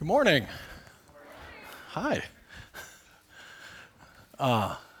Good morning. Hi.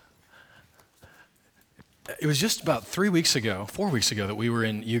 It was just about 4 weeks ago, that we were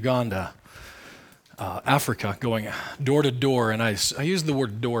in Uganda, Africa, going door to door, and I use the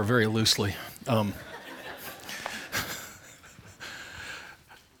word door very loosely.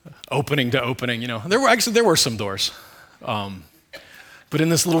 Opening to opening, there were some doors. But in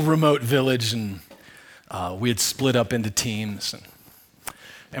this little remote village, and we had split up into teams,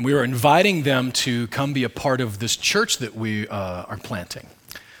 and we were inviting them to come be a part of this church that we are planting.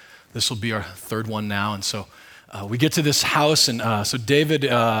 This will be our third one now, and so we get to this house, and so David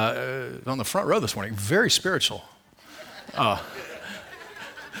on the front row this morning, very spiritual.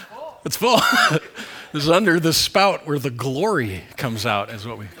 It's full. This is under the spout where the glory comes out, is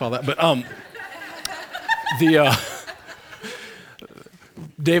what we call that. But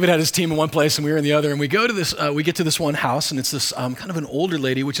David had his team in one place and we were in the other, and we go to this. We get to this one house, and it's this kind of an older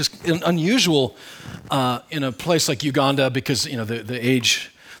lady, which is unusual in a place like Uganda because the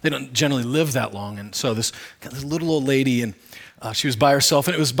age, they don't generally live that long, and so this little old lady, and she was by herself,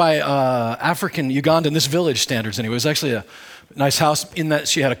 and it was by African Ugandan, this village standards anyway. It was actually a nice house in that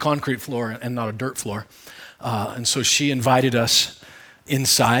she had a concrete floor and not a dirt floor, and so she invited us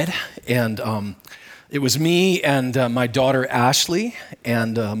inside, and it was me and my daughter Ashley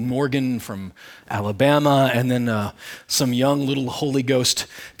and Morgan from Alabama, and then some young little Holy Ghost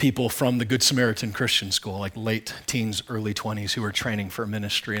people from the Good Samaritan Christian School, like late teens, early 20s, who were training for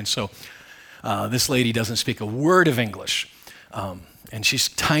ministry. And so this lady doesn't speak a word of English, and she's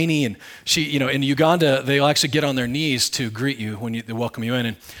tiny, and she, in Uganda, they'll actually get on their knees to greet you when they welcome you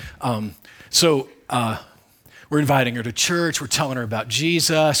in. And so we're inviting her to church. We're telling her about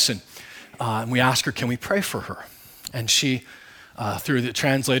Jesus, and we ask her, can we pray for her? And she, through the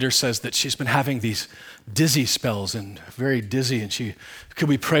translator, says that she's been having these dizzy spells and very dizzy, and could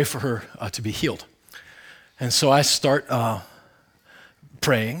we pray for her to be healed? And so I start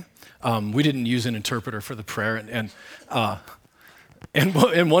praying. We didn't use an interpreter for the prayer, and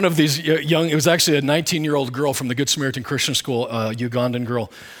one of these it was actually a 19-year-old girl from the Good Samaritan Christian School, Ugandan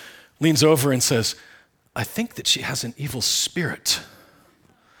girl, leans over and says, I think that she has an evil spirit.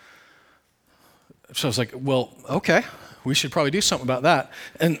 So I was like, well, okay, we should probably do something about that.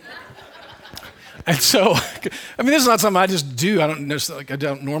 And so, this is not something I just do. I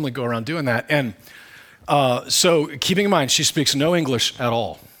don't normally go around doing that. And so keeping in mind, she speaks no English at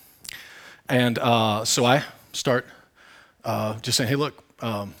all. And so I start just saying, hey, look,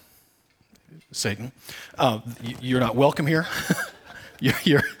 Satan, you're not welcome here.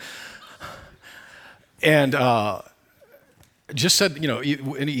 you're and just said,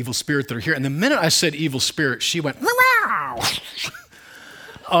 any evil spirit that are here. And the minute I said evil spirit, she went, wow.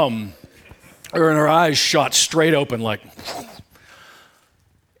 Her eyes shot straight open, like.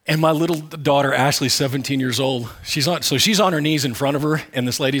 And my little daughter, Ashley, 17 years old, she's on her knees in front of her, and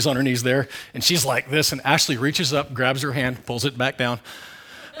this lady's on her knees there, and she's like this, and Ashley reaches up, grabs her hand, pulls it back down,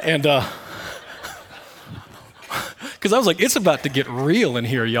 and because I was like, it's about to get real in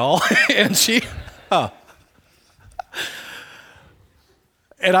here, y'all. And she,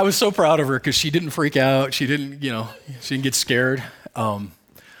 and I was so proud of her because she didn't freak out. She didn't get scared. And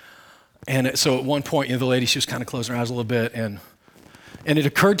so at one point, the lady, she was kind of closing her eyes a little bit, and it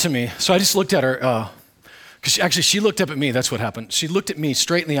occurred to me. So I just looked at her, because she looked up at me. That's what happened. She looked at me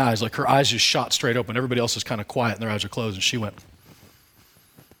straight in the eyes, like her eyes just shot straight open. Everybody else is kind of quiet, and their eyes are closed, and she went,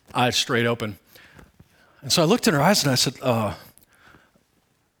 eyes straight open. And so I looked in her eyes, and I said,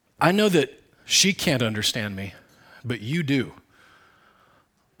 I know that she can't understand me, but you do.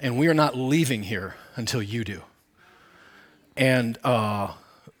 And we are not leaving here until you do. And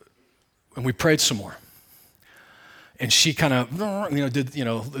we prayed some more. And she kind of,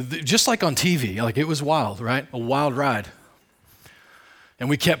 did, just like on TV, like it was wild, right? A wild ride. And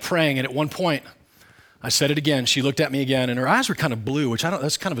we kept praying, and at one point, I said it again, she looked at me again, and her eyes were kind of blue,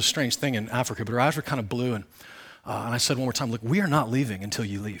 that's kind of a strange thing in Africa, but her eyes were kind of blue, and I said one more time, look, we are not leaving until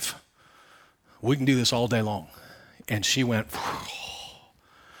you leave. We can do this all day long. And she went,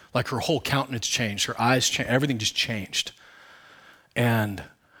 like her whole countenance changed, her eyes changed, everything just changed. And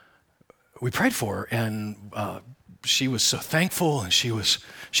we prayed for her, and she was so thankful, and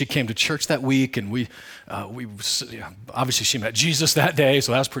she came to church that week, and we obviously she met Jesus that day,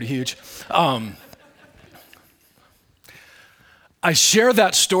 so that was pretty huge. I share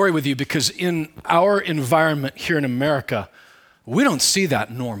that story with you because in our environment here in America, we don't see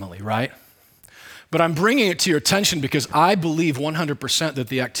that normally, right? But I'm bringing it to your attention because I believe 100% that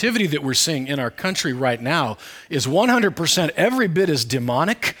the activity that we're seeing in our country right now is 100% every bit as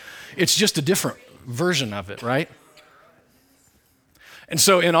demonic. It's just a different version of it, right? And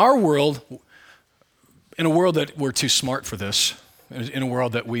so in our world, in a world that we're too smart for this, in a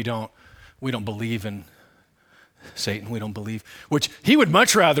world that we don't believe in Satan, we don't believe, which he would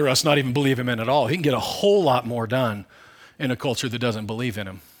much rather us not even believe him in at all. He can get a whole lot more done in a culture that doesn't believe in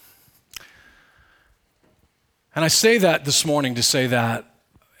him. And I say that this morning to say that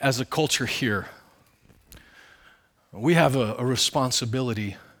as a culture here, we have a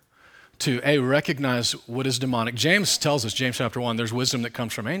responsibility to recognize what is demonic. James tells us, James chapter 1, there's wisdom that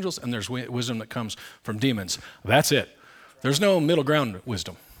comes from angels and there's wisdom that comes from demons. That's it. There's no middle ground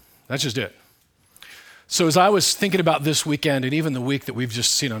wisdom. That's just it. So as I was thinking about this weekend and even the week that we've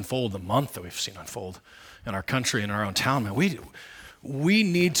just seen unfold, the month that we've seen unfold in our country, in our own town, man, we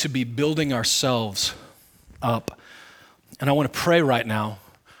need to be building ourselves up. And I want to pray right now.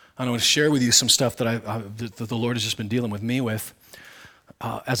 And I want to share with you some stuff that that the Lord has just been dealing with me with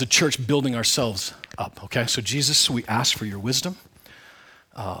as a church, building ourselves up, okay? So Jesus, we ask for your wisdom.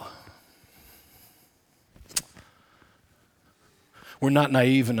 We're not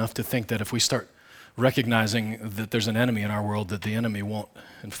naive enough to think that if we start recognizing that there's an enemy in our world, that the enemy won't,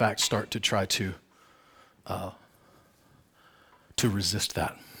 in fact, start to try to resist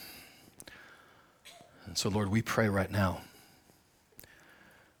that. And so, Lord, we pray right now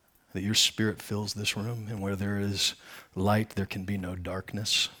that your Spirit fills this room, and where there is light, there can be no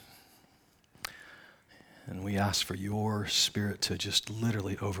darkness. And we ask for your Spirit to just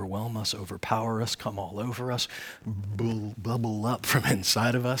literally overwhelm us, overpower us, come all over us, bubble up from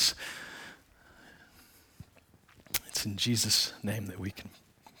inside of us. It's in Jesus' name that we can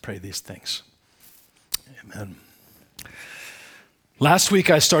pray these things. Amen. Last week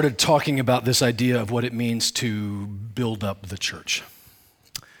I started talking about this idea of what it means to build up the church.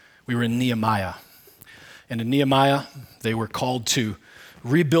 We were in Nehemiah. And in Nehemiah, they were called to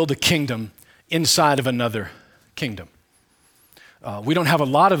rebuild a kingdom inside of another kingdom. We don't have a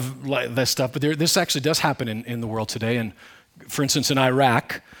lot of that stuff, but this actually does happen in the world today. And for instance, in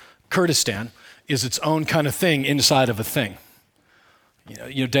Iraq, Kurdistan is its own kind of thing inside of a thing.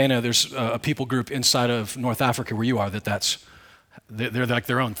 You know, Dana, there's a people group inside of North Africa where you are they're like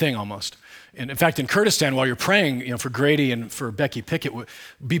their own thing almost. And in fact, in Kurdistan, while you're praying, for Grady and for Becky Pickett,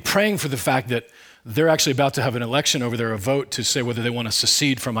 be praying for the fact that they're actually about to have an election over there, a vote to say whether they want to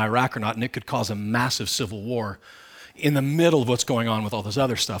secede from Iraq or not, and it could cause a massive civil war in the middle of what's going on with all this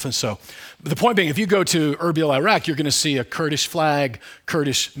other stuff. And so the point being, if you go to Erbil, Iraq, you're going to see a Kurdish flag,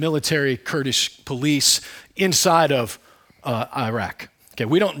 Kurdish military, Kurdish police inside of Iraq. Okay,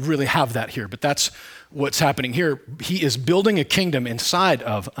 we don't really have that here, but that's what's happening here. He is building a kingdom inside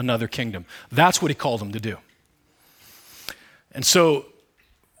of another kingdom. That's what he called them to do. And so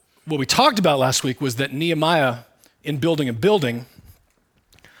what we talked about last week was that Nehemiah, in building a building,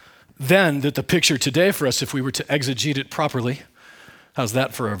 then that the picture today for us, if we were to exegete it properly, how's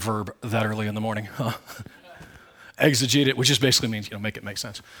that for a verb that early in the morning? Huh? Exegete it, which just basically means, make it make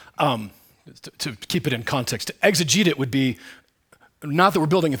sense. To keep it in context, to exegete it would be not that we're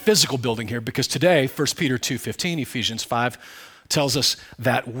building a physical building here, because today, 1 Peter 2:15, Ephesians 5, tells us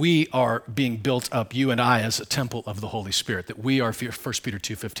that we are being built up, you and I, as a temple of the Holy Spirit, that we are, 1 Peter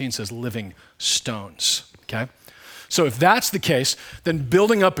 2:15 says, living stones, okay? So if that's the case, then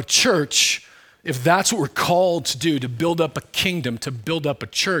building up a church, if that's what we're called to do, to build up a kingdom, to build up a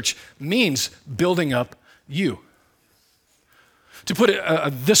church, means building up you. To put it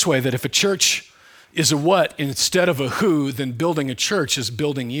this way, that if a church is a what instead of a who, then building a church is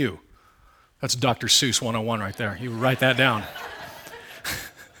building you. That's Dr. Seuss 101 right there. You write that down.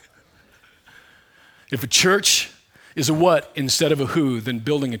 If a church is a what instead of a who, then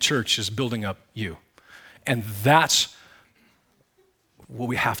building a church is building up you. And that's what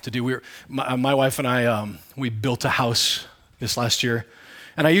we have to do. My wife and I, we built a house this last year.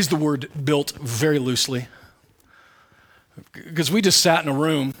 And I use the word built very loosely, because we just sat in a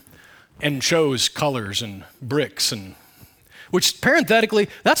room and chose colors and bricks, and which parenthetically,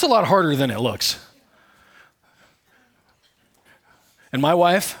 that's a lot harder than it looks. And my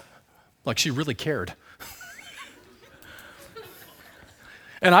wife, she really cared.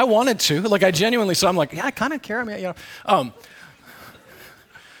 And I wanted to, I genuinely, so I'm yeah, I kind of care. I mean,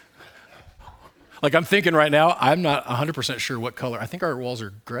 I'm thinking right now, I'm not 100% sure what color. I think our walls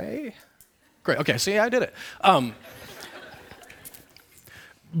are gray. Great, okay, see, I did it.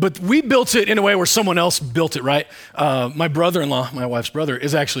 But we built it in a way where someone else built it, right? My brother-in-law, my wife's brother,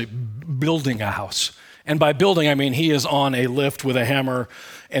 is actually building a house. And by building, I mean he is on a lift with a hammer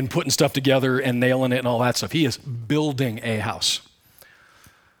and putting stuff together and nailing it and all that stuff. He is building a house.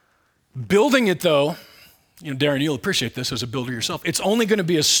 Building it, though, Darren, you'll appreciate this as a builder yourself. It's only going to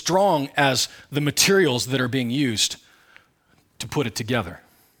be as strong as the materials that are being used to put it together.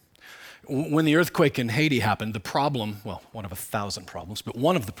 When the earthquake in Haiti happened, the problem, well, one of 1,000 problems, but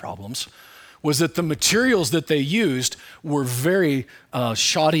one of the problems was that the materials that they used were very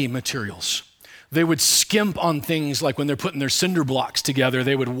shoddy materials. They would skimp on things like when they're putting their cinder blocks together,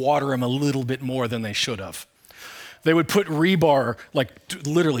 they would water them a little bit more than they should have. They would put rebar like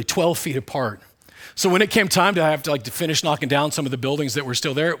literally 12 feet apart. So when it came time to have to finish knocking down some of the buildings that were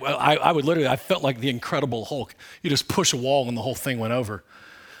still there, I felt like the Incredible Hulk. You just push a wall and the whole thing went over.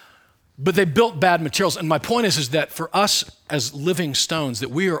 But they built bad materials. And my point is that for us as living stones, that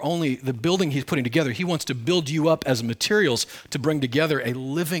we are only, the building he's putting together, he wants to build you up as materials to bring together a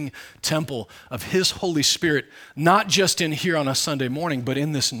living temple of his Holy Spirit, not just in here on a Sunday morning, but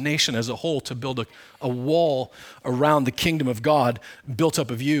in this nation as a whole, to build a wall around the kingdom of God built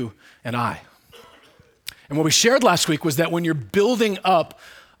up of you and I. And what we shared last week was that when you're building up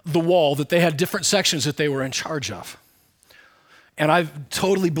the wall, that they had different sections that they were in charge of. And I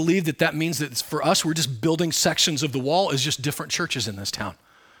totally believe that means that for us, we're just building sections of the wall as just different churches in this town.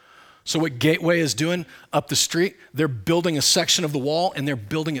 So what Gateway is doing up the street, they're building a section of the wall and they're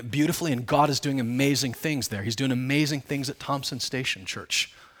building it beautifully, and God is doing amazing things there. He's doing amazing things at Thompson Station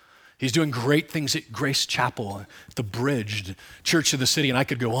Church. He's doing great things at Grace Chapel, the Bridge, the Church of the City, and I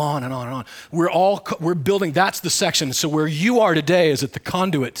could go on and on and on. We're building, that's the section. So where you are today is at the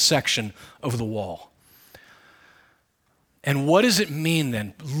conduit section of the wall. And what does it mean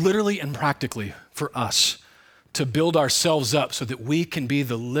then, literally and practically, for us to build ourselves up so that we can be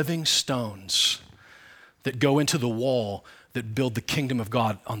the living stones that go into the wall that build the kingdom of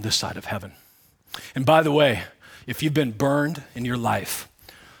God on this side of heaven? And by the way, if you've been burned in your life,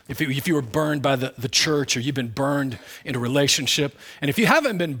 if you were burned by the church, or you've been burned in a relationship, and if you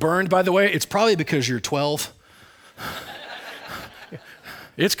haven't been burned, by the way, it's probably because you're 12.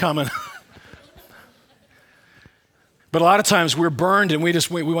 It's coming. But a lot of times we're burned and we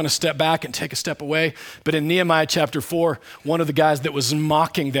want to step back and take a step away. But in Nehemiah chapter 4, one of the guys that was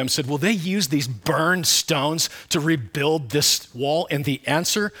mocking them said, will they use these burned stones to rebuild this wall? And the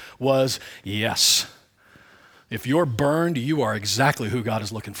answer was yes. If you're burned, you are exactly who God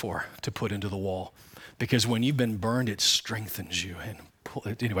is looking for to put into the wall. Because when you've been burned, it strengthens you.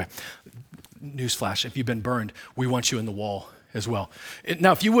 And anyway, newsflash, if you've been burned, we want you in the wall as well.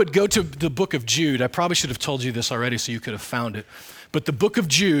 Now, if you would go to the book of Jude, I probably should have told you this already so you could have found it. But the book of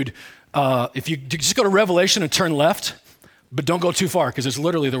Jude, if you just go to Revelation and turn left, but don't go too far because it's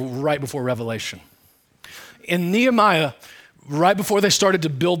literally right before Revelation. In Nehemiah, right before they started to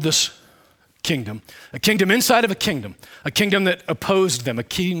build this kingdom, a kingdom inside of a kingdom that opposed them, a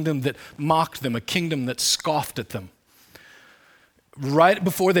kingdom that mocked them, a kingdom that scoffed at them. Right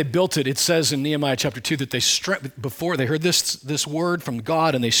before they built it, it says in Nehemiah chapter 2 that before they heard this word from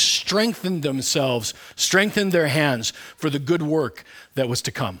God, and they strengthened themselves, strengthened their hands for the good work that was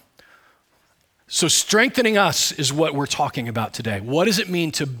to come. So strengthening us is what we're talking about today. What does it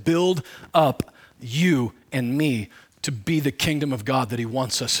mean to build up you and me to be the kingdom of God that he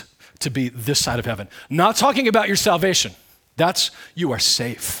wants us to be this side of heaven? Not talking about your salvation. That's, you are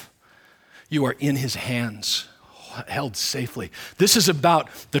safe. You are in his hands, held safely. This is about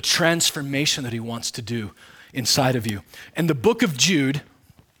the transformation that he wants to do inside of you. And the book of Jude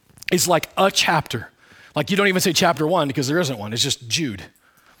is like a chapter. Like you don't even say chapter 1 because there isn't one. It's just Jude.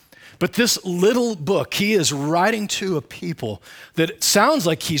 But this little book, he is writing to a people that it sounds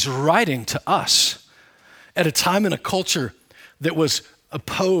like he's writing to us at a time in a culture that was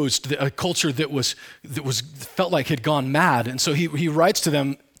opposed, a culture that was felt like had gone mad. And so he writes to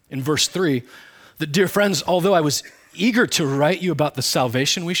them in verse 3 that, dear friends, although I was eager to write you about the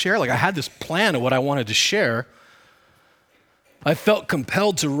salvation we share, like I had this plan of what I wanted to share, I felt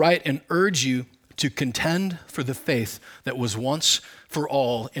compelled to write and urge you to contend for the faith that was once for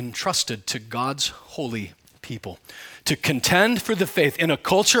all entrusted to God's holy people. To contend for the faith in a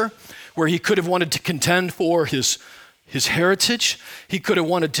culture where he could have wanted to contend for his heritage. He could have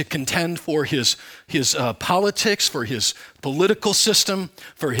wanted to contend for his politics, for his political system,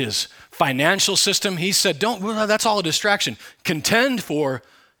 for his financial system. He said, that's all a distraction. Contend for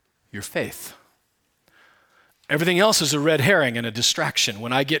your faith. Everything else is a red herring and a distraction.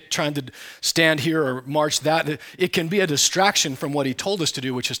 When I get trying to stand here or march that, it can be a distraction from what he told us to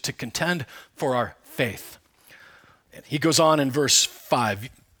do, which is to contend for our faith. He goes on in verse 5.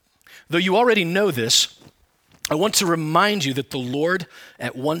 Though you already know this, I want to remind you that the Lord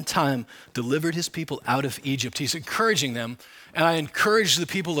at one time delivered his people out of Egypt. He's encouraging them, and I encourage the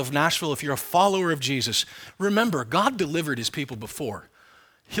people of Nashville, if you're a follower of Jesus, remember, God delivered his people before.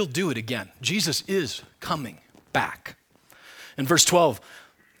 He'll do it again. Jesus is coming back. In verse 12,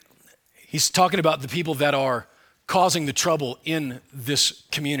 he's talking about the people that are causing the trouble in this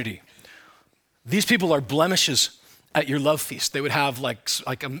community. These people are blemishes at your love feast. They would have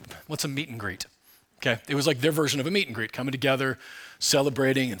what's a meet and greet? Okay, it was like their version of a meet and greet, coming together,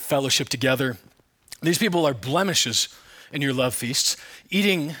 celebrating and fellowship together. These people are blemishes in your love feasts,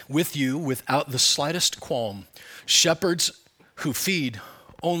 eating with you without the slightest qualm. Shepherds who feed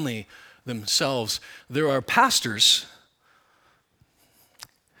only themselves. There are pastors.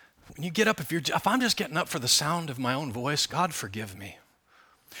 When you get up, if I'm just getting up for the sound of my own voice, God forgive me.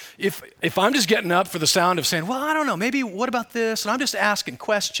 If I'm just getting up for the sound of saying, well, I don't know, maybe what about this? And I'm just asking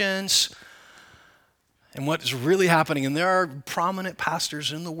questions. And what is really happening, and there are prominent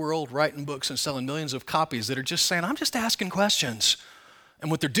pastors in the world writing books and selling millions of copies that are just saying, I'm just asking questions. And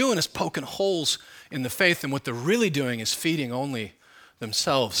what they're doing is poking holes in the faith, and what they're really doing is feeding only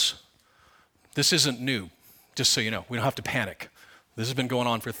themselves. This isn't new, just so you know. We don't have to panic. This has been going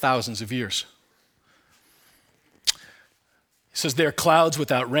on for thousands of years. He says they're clouds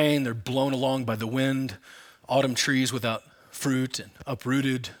without rain, they're blown along by the wind, autumn trees without fruit and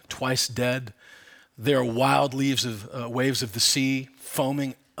uprooted, twice dead. They are wild waves of the sea,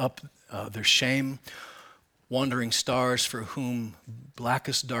 foaming up their shame, wandering stars for whom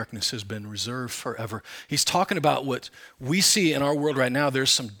blackest darkness has been reserved forever. He's talking about what we see in our world right now.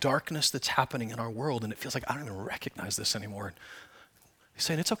 There's some darkness that's happening in our world, and it feels like I don't even recognize this anymore. He's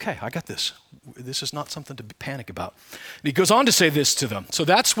saying, it's okay, I got this. This is not something to panic about. And he goes on to say this to them. So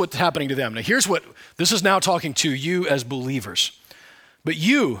that's what's happening to them. Now this is now talking to you as believers. But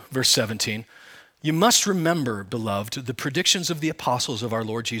you, verse 17, you must remember, beloved, the predictions of the apostles of our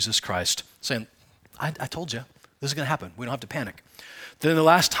Lord Jesus Christ, saying, I told you, this is going to happen. We don't have to panic. Then the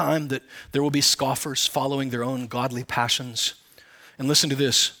last time that there will be scoffers following their own godly passions. And listen to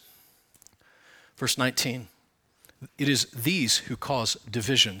this, verse 19. It is these who cause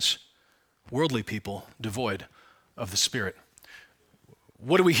divisions, worldly people devoid of the Spirit.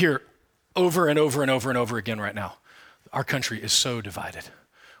 What do we hear over and over and over and over again right now? Our country is so divided.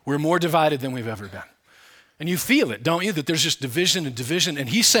 We're more divided than we've ever been. And you feel it, don't you? That there's just division and division. And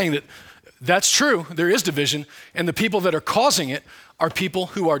he's saying that that's true. There is division. And the people that are causing it are people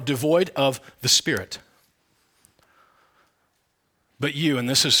who are devoid of the Spirit. But you, and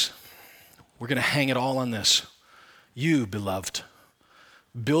we're going to hang it all on this. You, beloved,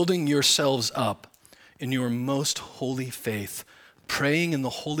 building yourselves up in your most holy faith, praying in the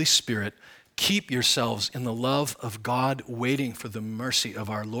Holy Spirit, keep yourselves in the love of God, waiting for the mercy of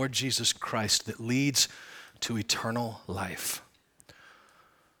our Lord Jesus Christ that leads to eternal life.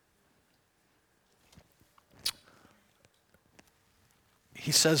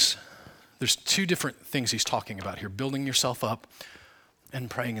 He says there's two different things he's talking about here, building yourself up and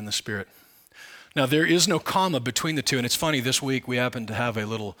praying in the Spirit. Now, there is no comma between the two, and it's funny, this week we happened to have a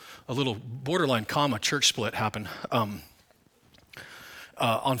little borderline comma church split happen on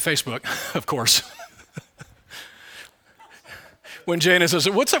Facebook, of course. When Jana says,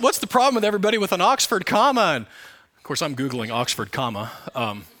 what's the problem with everybody with an Oxford comma? And of course, I'm Googling Oxford comma.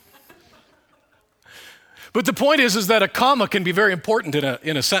 But the point is that a comma can be very important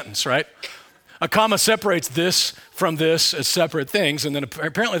in a sentence, right? A comma separates this from this as separate things, and then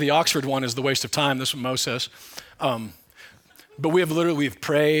apparently the Oxford one is the waste of time. This is what Mo says. But we've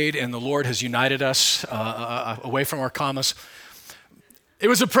prayed, and the Lord has united us away from our commas. It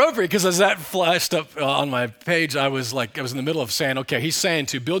was appropriate because as that flashed up on my page, I was in the middle of saying, okay, he's saying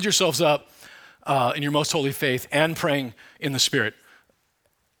to build yourselves up in your most holy faith and praying in the Spirit.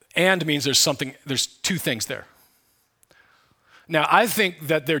 And means there's two things there. Now, I think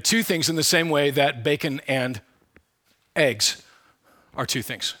that there are two things in the same way that bacon and eggs are two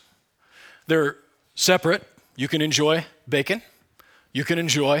things. They're separate. You can enjoy bacon. You can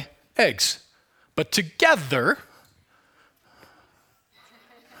enjoy eggs. But together,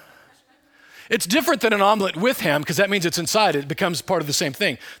 it's different than an omelet with ham because that means it's inside. It becomes part of the same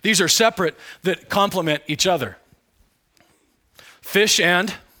thing. These are separate that complement each other. Fish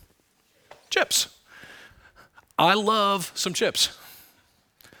and chips. I love some chips.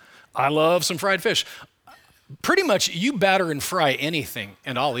 I love some fried fish. Pretty much you batter and fry anything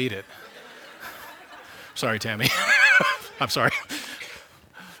and I'll eat it. Sorry, Tammy. I'm sorry.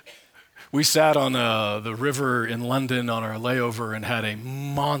 We sat on the river in London on our layover and had a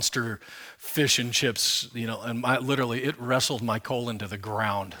monster fish and chips, and it wrestled my colon to the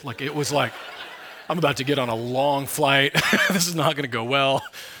ground. It was like, I'm about to get on a long flight. This is not going to go well.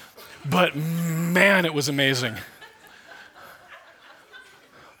 But man, it was amazing.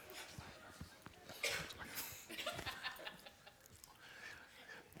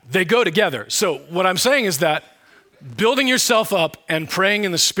 They go together. So what I'm saying is that building yourself up and praying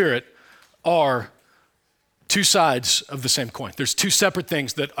in the Spirit are two sides of the same coin. There's two separate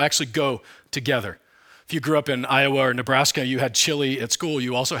things that actually go together. If you grew up in Iowa or Nebraska, you had chili at school,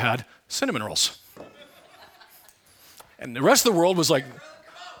 you also had cinnamon rolls. And the rest of the world was like,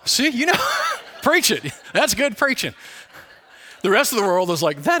 see, preach it. That's good preaching. The rest of the world was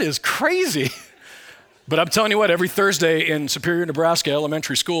like, that is crazy. But I'm telling you what, every Thursday in Superior, Nebraska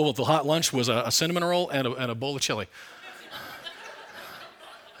elementary school, the hot lunch was a cinnamon roll and a bowl of chili.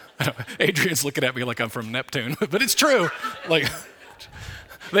 Adrian's looking at me like I'm from Neptune, but it's true. Like,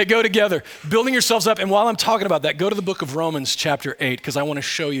 they go together. Building yourselves up. And while I'm talking about that, go to the book of Romans chapter 8, because I want to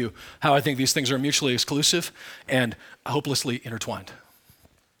show you how I think these things are mutually exclusive and hopelessly intertwined.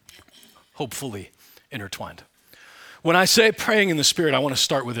 Hopefully intertwined. When I say praying in the Spirit, I want to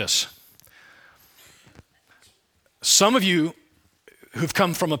start with this. Some of you who've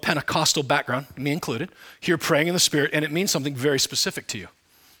come from a Pentecostal background, me included, hear praying in the Spirit, and it means something very specific to you.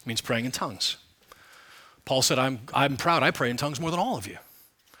 It means praying in tongues. Paul said, I'm proud I pray in tongues more than all of you.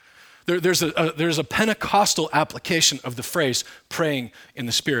 There's a Pentecostal application of the phrase praying in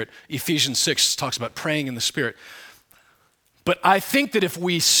the Spirit. Ephesians 6 talks about praying in the Spirit. But I think that if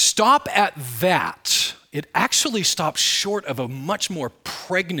we stop at that, it actually stops short of a much more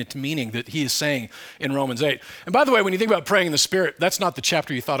pregnant meaning that he is saying in Romans 8. And by the way, when you think about praying in the Spirit, that's not the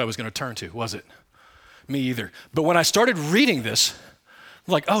chapter you thought I was going to turn to, was it? Me either. But when I started reading this,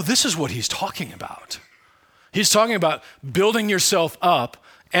 I'm like, oh, this is what he's talking about. He's talking about building yourself up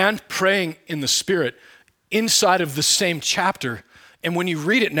and praying in the Spirit inside of the same chapter. And when you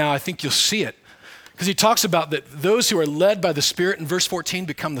read it now, I think you'll see it. Because he talks about that those who are led by the Spirit in verse 14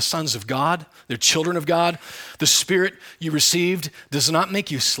 become the sons of God. They're children of God. The Spirit you received does not make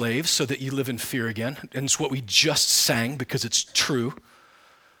you slaves so that you live in fear again. And it's what we just sang because it's true.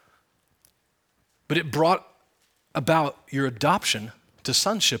 But it brought about your adoption to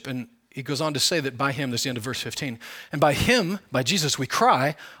sonship. And he goes on to say that by him, this is the end of verse 15, and by him, by Jesus, we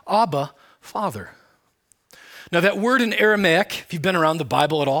cry, Abba, Father. Now that word in Aramaic, if you've been around the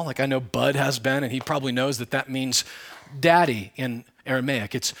Bible at all, like I know Bud has been, and he probably knows that means daddy in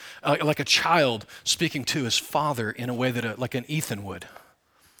Aramaic. It's like a child speaking to his father in a way that like an Ethan would.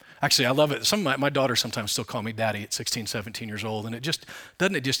 Actually, I love it. Some of my daughters sometimes still call me daddy at 16, 17 years old, and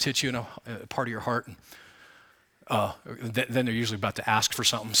doesn't it just hit you in a part of your heart? And, then they're usually about to ask for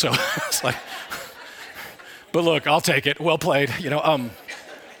something, so it's like, but look, I'll take it. Well played,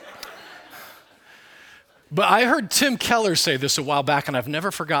 But I heard Tim Keller say this a while back, and I've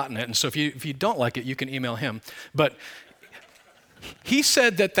never forgotten it. And so if you don't like it, you can email him. But he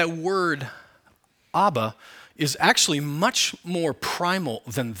said that word Abba is actually much more primal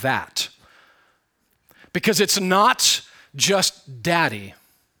than that, because it's not just daddy.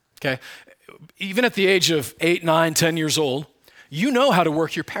 Okay. Even at the age of 8, 9, 10 years old, you know how to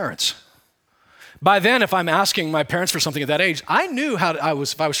work your parents. By then, if I'm asking my parents for something at that age, I knew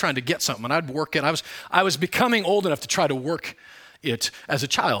if I was trying to get something, I'd work it. I was becoming old enough to try to work it as a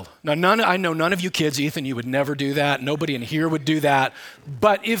child. Now, I know none of you kids, Ethan, you would never do that. Nobody in here would do that.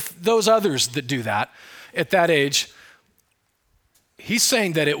 But if those others that do that at that age, he's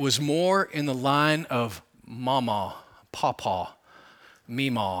saying that it was more in the line of mama, papa,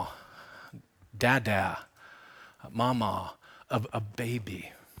 mima, dada, mama, of a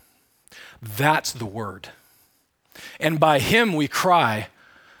baby. That's the word. And by him we cry,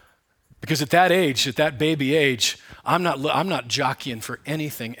 because at that age, at that baby age, I'm not jockeying for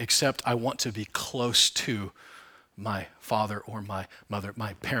anything except I want to be close to my father or my mother,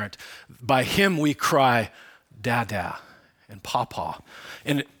 my parent. By him we cry, dada and papa.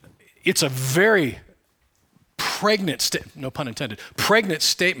 And it's a very pregnant, no pun intended, pregnant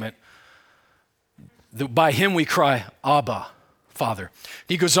statement. By him we cry, Abba, Father.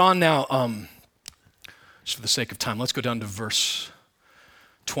 He goes on now, just for the sake of time, let's go down to verse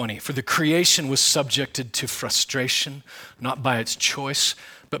 20. For the creation was subjected to frustration, not by its choice,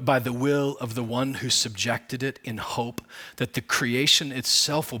 but by the will of the one who subjected it, in hope that the creation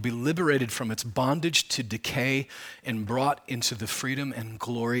itself will be liberated from its bondage to decay and brought into the freedom and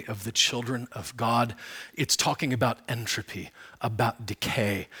glory of the children of God. It's talking about entropy, about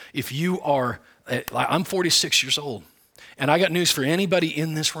decay. If you are, I'm 46 years old, and I got news for anybody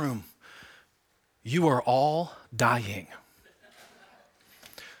in this room. You are all dying.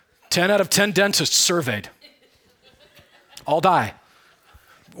 10 out of 10 dentists surveyed. All die.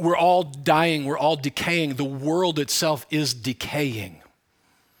 We're all dying. We're all decaying. The world itself is decaying.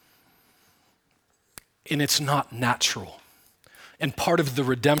 And it's not natural. And part of the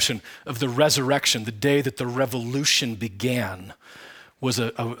redemption, of the resurrection, the day that the revolution began, was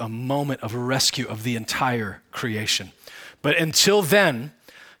a moment of rescue of the entire creation. But until then,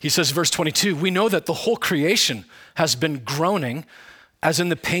 He says, verse 22, we know that the whole creation has been groaning as in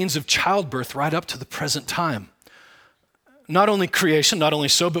the pains of childbirth right up to the present time. Not only creation, not only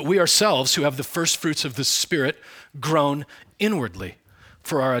so, but we ourselves who have the first fruits of the Spirit groan inwardly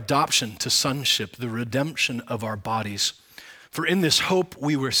for our adoption to sonship, the redemption of our bodies. For in this hope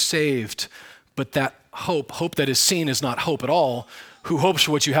we were saved, but that hope that is seen is not hope at all. Who hopes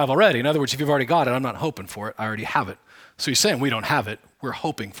for what you have already? In other words, if you've already got it, I'm not hoping for it, I already have it. So he's saying we don't have it, we're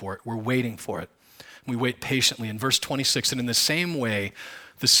hoping for it, we're waiting for it. We wait patiently. In verse 26, and in the same way,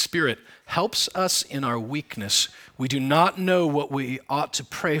 the Spirit helps us in our weakness. We do not know what we ought to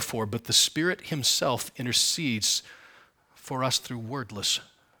pray for, but the Spirit himself intercedes for us through wordless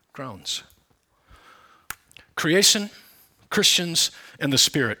groans. Creation, Christians, and the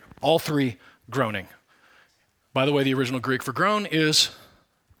Spirit, all three groaning. By the way, the original Greek for groan is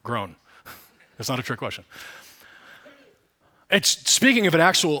groan. It's not a trick question. It's speaking of an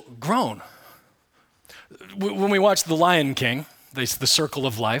actual groan. When we watch The Lion King, the circle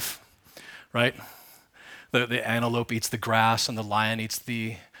of life, right? The antelope eats the grass and the lion eats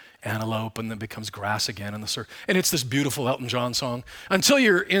the antelope and then becomes grass again in the circle. And it's this beautiful Elton John song. Until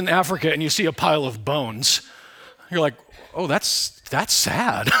you're in Africa and you see a pile of bones, you're like, oh, that's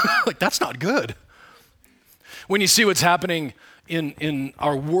sad. Like, that's not good. When you see what's happening in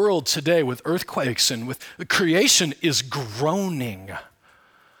our world today with earthquakes and with creation is groaning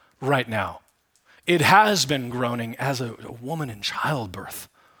right now. It has been groaning as a woman in childbirth.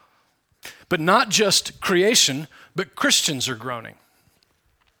 But not just creation, but Christians are groaning.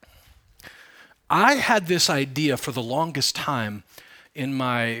 I had this idea for the longest time in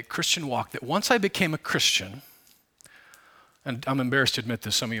my Christian walk that once I became a Christian, and I'm embarrassed to admit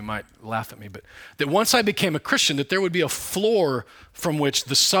this, some of you might laugh at me, but that once I became a Christian, that there would be a floor from which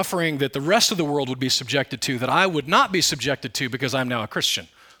the suffering that the rest of the world would be subjected to, that I would not be subjected to because I'm now a Christian.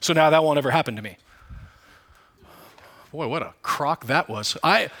 So now that won't ever happen to me. Boy, what a crock that was.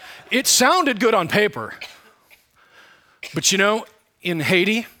 It sounded good on paper. But you know, in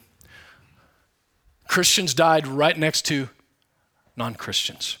Haiti, Christians died right next to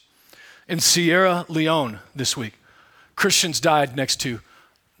non-Christians. In Sierra Leone this week, Christians died next to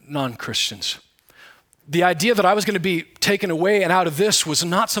non-Christians. The idea that I was going to be taken away and out of this was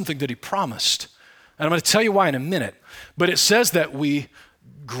not something that he promised. And I'm going to tell you why in a minute. But it says that we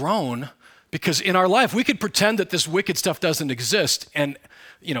groan because in our life, we could pretend that this wicked stuff doesn't exist and,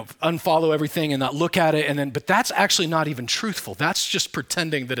 unfollow everything and not look at it. But that's actually not even truthful. That's just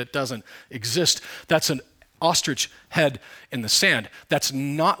pretending that it doesn't exist. That's an ostrich head in the sand. That's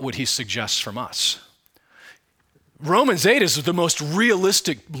not what he suggests from us. Romans 8 is the most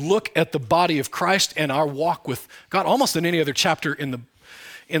realistic look at the body of Christ and our walk with God, almost than any other chapter in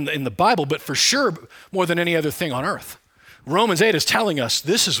the Bible, but for sure more than any other thing on earth. Romans 8 is telling us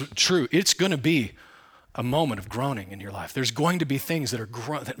this is true. It's going to be a moment of groaning in your life. There's going to be things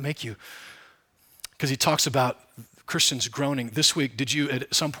that make you, because he talks about Christians groaning. This week, did you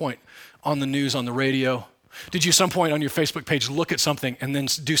at some point on the news, on the radio, did you at some point on your Facebook page look at something and then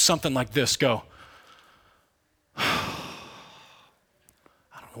do something like this, go, I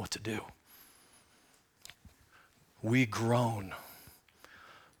don't know what to do. We groan.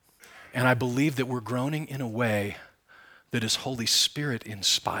 And I believe that we're groaning in a way that is Holy Spirit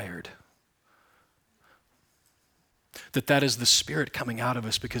inspired. That is the Spirit coming out of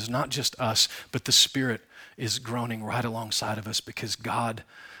us because not just us, but the Spirit is groaning right alongside of us because God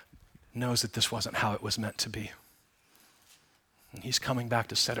knows that this wasn't how it was meant to be. And he's coming back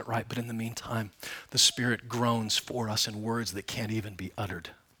to set it right, but in the meantime, the Spirit groans for us in words that can't even be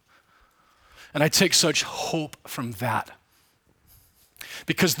uttered. And I take such hope from that.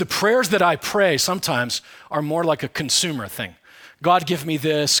 Because the prayers that I pray sometimes are more like a consumer thing. God give me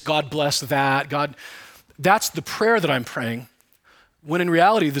this, God bless that, God, that's the prayer that I'm praying. When in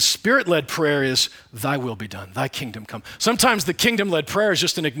reality, the Spirit-led prayer is, thy will be done, thy kingdom come. Sometimes the kingdom-led prayer is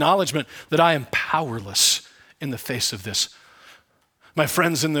just an acknowledgement that I am powerless in the face of this. My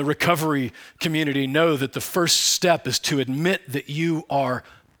friends in the recovery community know that the first step is to admit that you are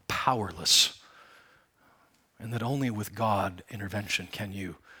powerless and that only with God intervention can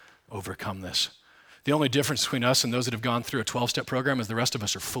you overcome this. The only difference between us and those that have gone through a 12-step program is the rest of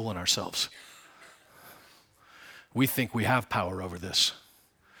us are fooling ourselves. We think we have power over this.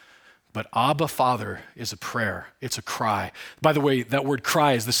 But Abba, Father is a prayer. It's a cry. By the way, that word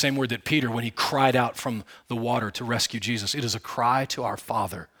cry is the same word that Peter, when he cried out from the water to rescue Jesus, it is a cry to our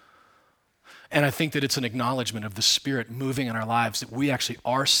Father. And I think that it's an acknowledgement of the Spirit moving in our lives, that we actually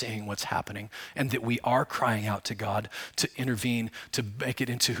are seeing what's happening and that we are crying out to God to intervene, to make it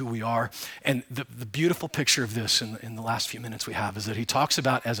into who we are. And the beautiful picture of this in the last few minutes we have is that he talks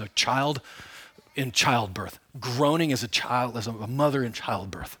about as a child in childbirth, groaning as a child, as a mother in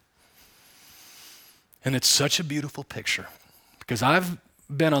childbirth. And it's such a beautiful picture because I've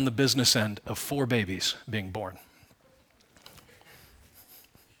been on the business end of 4 babies being born.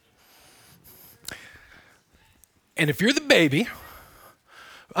 And if you're the baby,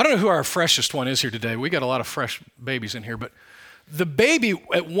 I don't know who our freshest one is here today. We got a lot of fresh babies in here, but the baby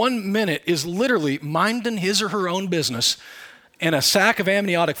at 1 minute is literally minding his or her own business in a sack of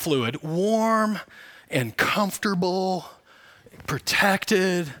amniotic fluid, warm and comfortable,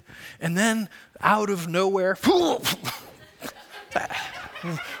 protected, and then out of nowhere,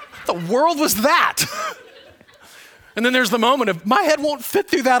 the world was that. And then there's the moment of, my head won't fit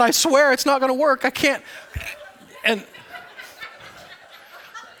through that, I swear, it's not gonna work, I can't. And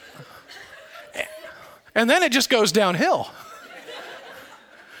then it just goes downhill.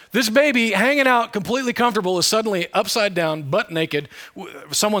 This baby hanging out completely comfortable is suddenly upside down, butt naked,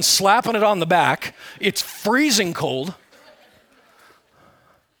 someone's slapping it on the back, it's freezing cold.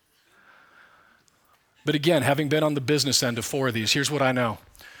 But again, having been on the business end of 4 of these, here's what I know.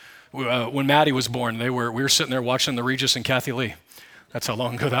 When Maddie was born, we were sitting there watching the Regis and Kathy Lee. That's how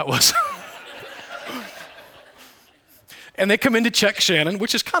long ago that was. And they come in to check Shannon,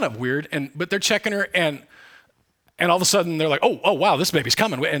 which is kind of weird, but they're checking her, and all of a sudden they're like, oh, wow, this baby's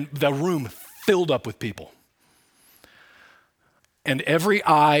coming. And the room filled up with people. And every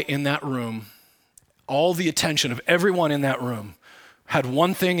eye in that room, all the attention of everyone in that room had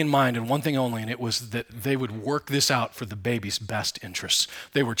one thing in mind and one thing only, and it was that they would work this out for the baby's best interests.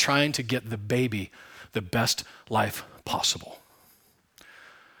 They were trying to get the baby the best life possible.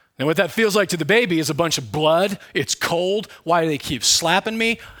 Now, what that feels like to the baby is a bunch of blood. It's cold. Why do they keep slapping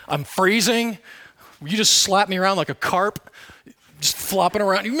me? I'm freezing. You just slap me around like a carp, just flopping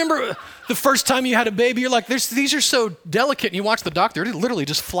around. You remember the first time you had a baby, you're like, these are so delicate, and you watch the doctor, they're literally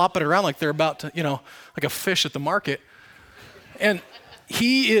just flopping around like they're about to, like a fish at the market. And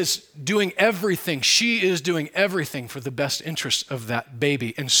he is doing everything, she is doing everything for the best interest of that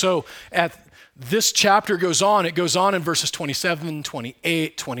baby. And so this chapter goes on in verses 27,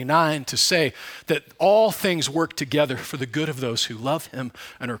 28, 29 to say that all things work together for the good of those who love him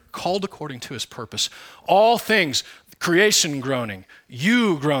and are called according to his purpose. All things, creation groaning,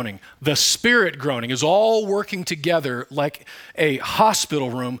 you groaning, the Spirit groaning is all working together like a hospital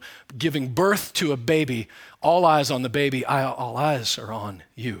room giving birth to a baby. All eyes on the baby, all eyes are on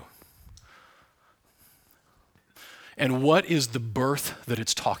you. And what is the birth that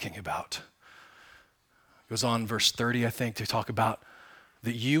it's talking about? Goes on verse 30, I think, to talk about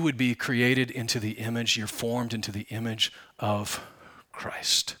that you would be created into the image, you're formed into the image of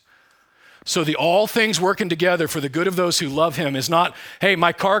Christ. So the all things working together for the good of those who love him is not, hey,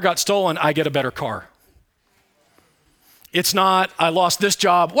 my car got stolen, I get a better car. It's not, I lost this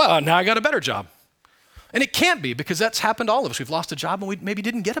job, well, now I got a better job. And it can't be, because that's happened to all of us. We've lost a job and we maybe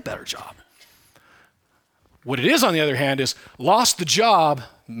didn't get a better job. What it is, on the other hand, is lost the job,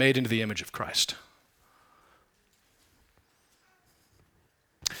 made into the image of Christ.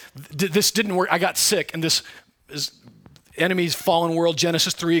 This didn't work. I got sick, and this is enemy's fallen world,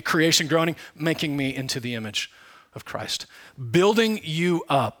 Genesis 3, creation groaning, making me into the image of Christ. Building you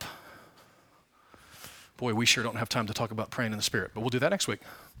up. Boy, we sure don't have time to talk about praying in the Spirit, but we'll do that next week.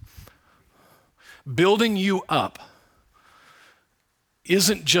 Building you up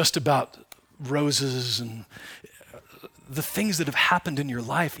isn't just about roses and the things that have happened in your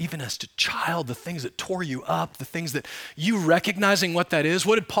life, even as a child, the things that tore you up, the things that you recognizing what that is.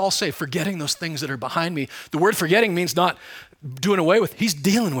 What did Paul say? Forgetting those things that are behind me. The word forgetting means not doing away with. He's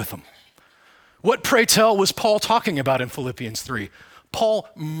dealing with them. What, pray tell, was Paul talking about in Philippians 3? Paul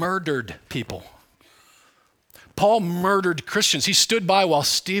murdered people. Paul murdered Christians. He stood by while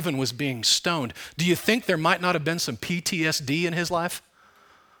Stephen was being stoned. Do you think there might not have been some PTSD in his life?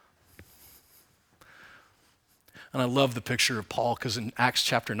 And I love the picture of Paul, because in Acts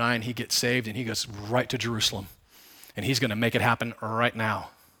chapter 9, he gets saved and he goes right to Jerusalem. And he's going to make it happen right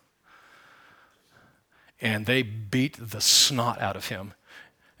now. And they beat the snot out of him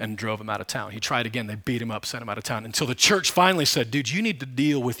and drove him out of town. He tried again. They beat him up, sent him out of town, until the church finally said, dude, you need to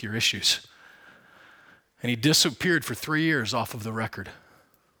deal with your issues. And he disappeared for 3 years off of the record.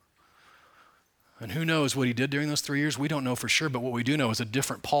 And who knows what he did during those 3 years? We don't know for sure, but what we do know is a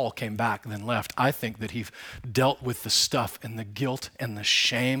different Paul came back than left. I think that he dealt with the stuff and the guilt and the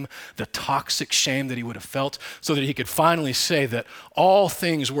shame, the toxic shame that he would have felt, so that he could finally say that all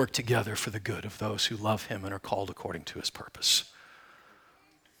things work together for the good of those who love him and are called according to his purpose.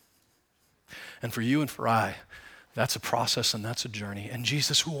 And for you and for I, that's a process and that's a journey. And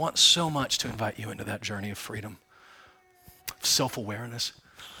Jesus wants so much to invite you into that journey of freedom, of self-awareness.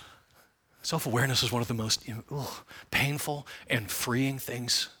 Self-awareness is one of the most painful and freeing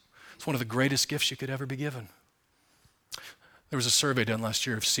things. It's one of the greatest gifts you could ever be given. There was a survey done last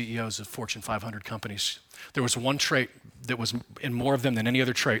year of CEOs of Fortune 500 companies. There was one trait that was in more of them than any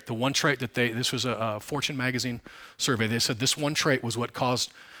other trait. The one trait that this was a Fortune magazine survey. They said this one trait was what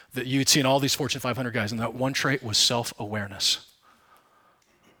caused that you'd see in all these Fortune 500 guys, and that one trait was self-awareness.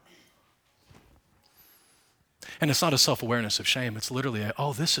 And it's not a self-awareness of shame. It's literally,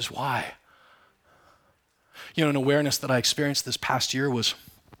 this is why. You know, an awareness that I experienced this past year was,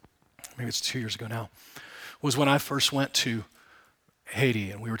 maybe it's 2 years ago now, was when I first went to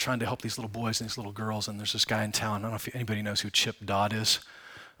Haiti and we were trying to help these little boys and these little girls, and there's this guy in town. I don't know if anybody knows who Chip Dodd is.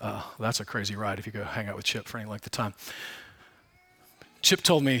 That's a crazy ride if you go hang out with Chip for any length of time. Chip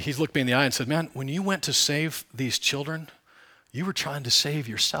told me, he looked me in the eye and said, man, when you went to save these children, you were trying to save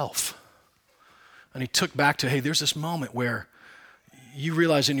yourself. And he took back to, hey, there's this moment where you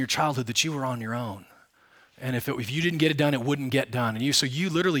realized in your childhood that you were on your own. And if you didn't get it done, it wouldn't get done. And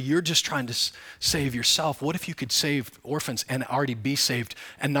you're just trying to save yourself. What if you could save orphans and already be saved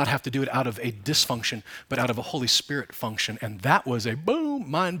and not have to do it out of a dysfunction, but out of a Holy Spirit function? And that was a boom,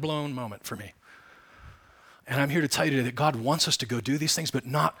 mind-blown moment for me. And I'm here to tell you today that God wants us to go do these things, but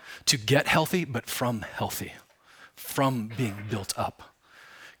not to get healthy, but from healthy, from being built up.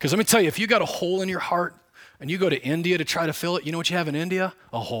 Because let me tell you, if you got a hole in your heart and you go to India to try to fill it, you know what you have in India?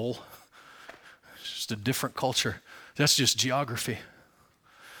 A hole. A different culture. That's just geography.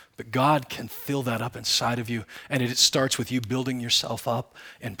 But God can fill that up inside of you, and it starts with you building yourself up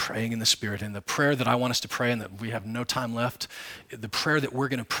and praying in the Spirit. And the prayer that I want us to pray, and that we have no time left, the prayer that we're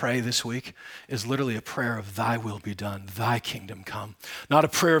going to pray this week is literally a prayer of thy will be done, thy kingdom come. Not a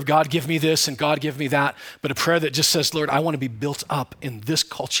prayer of God give me this and God give me that, but a prayer that just says, Lord, I want to be built up in this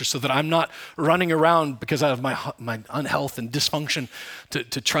culture so that I'm not running around because I have my unhealth and dysfunction to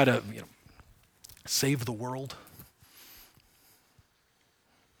try to save the world.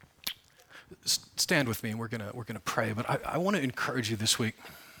 Stand with me and we're gonna pray. But I want to encourage you this week,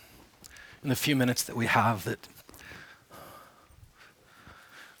 in the few minutes that we have,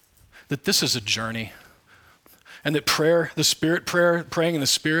 that this is a journey, and that prayer, the Spirit prayer, praying in the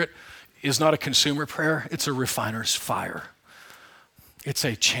Spirit, is not a consumer prayer. It's a refiner's fire. It's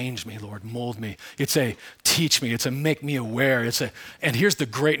a change me, Lord, mold me. It's a teach me. It's a make me aware. And here's the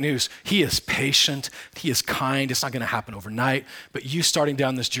great news. He is patient. He is kind. It's not going to happen overnight. But you starting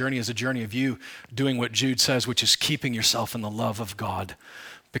down this journey is a journey of you doing what Jude says, which is keeping yourself in the love of God.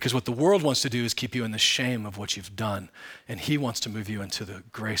 Because what the world wants to do is keep you in the shame of what you've done. And he wants to move you into the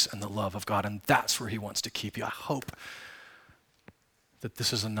grace and the love of God. And that's where he wants to keep you. I hope that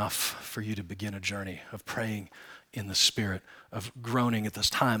this is enough for you to begin a journey of praying in the Spirit, of groaning at those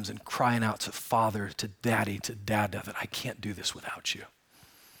times and crying out to Father, to Daddy, to Dada, that I can't do this without you.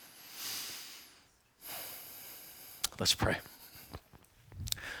 Let's pray.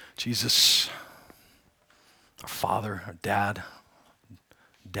 Jesus, our Father, our Dad,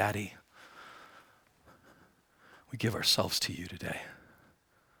 Daddy, we give ourselves to you today.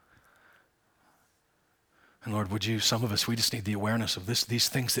 And Lord, would you, some of us, we just need the awareness of these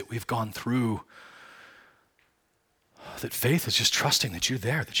things that we've gone through. That faith is just trusting that you're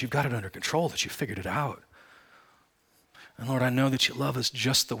there, that you've got it under control, that you figured it out. And Lord, I know that you love us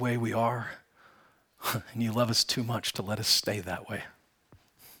just the way we are, and you love us too much to let us stay that way.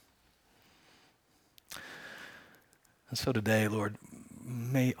 And so today, Lord,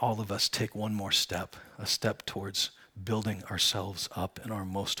 may all of us take one more step, a step towards building ourselves up in our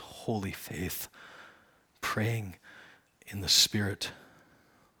most holy faith, praying in the Spirit,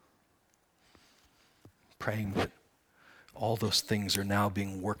 praying that all those things are now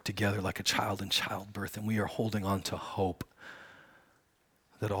being worked together like a child in childbirth, and we are holding on to hope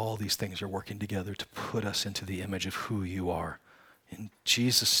that all these things are working together to put us into the image of who you are. In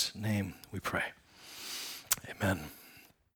Jesus' name we pray. Amen.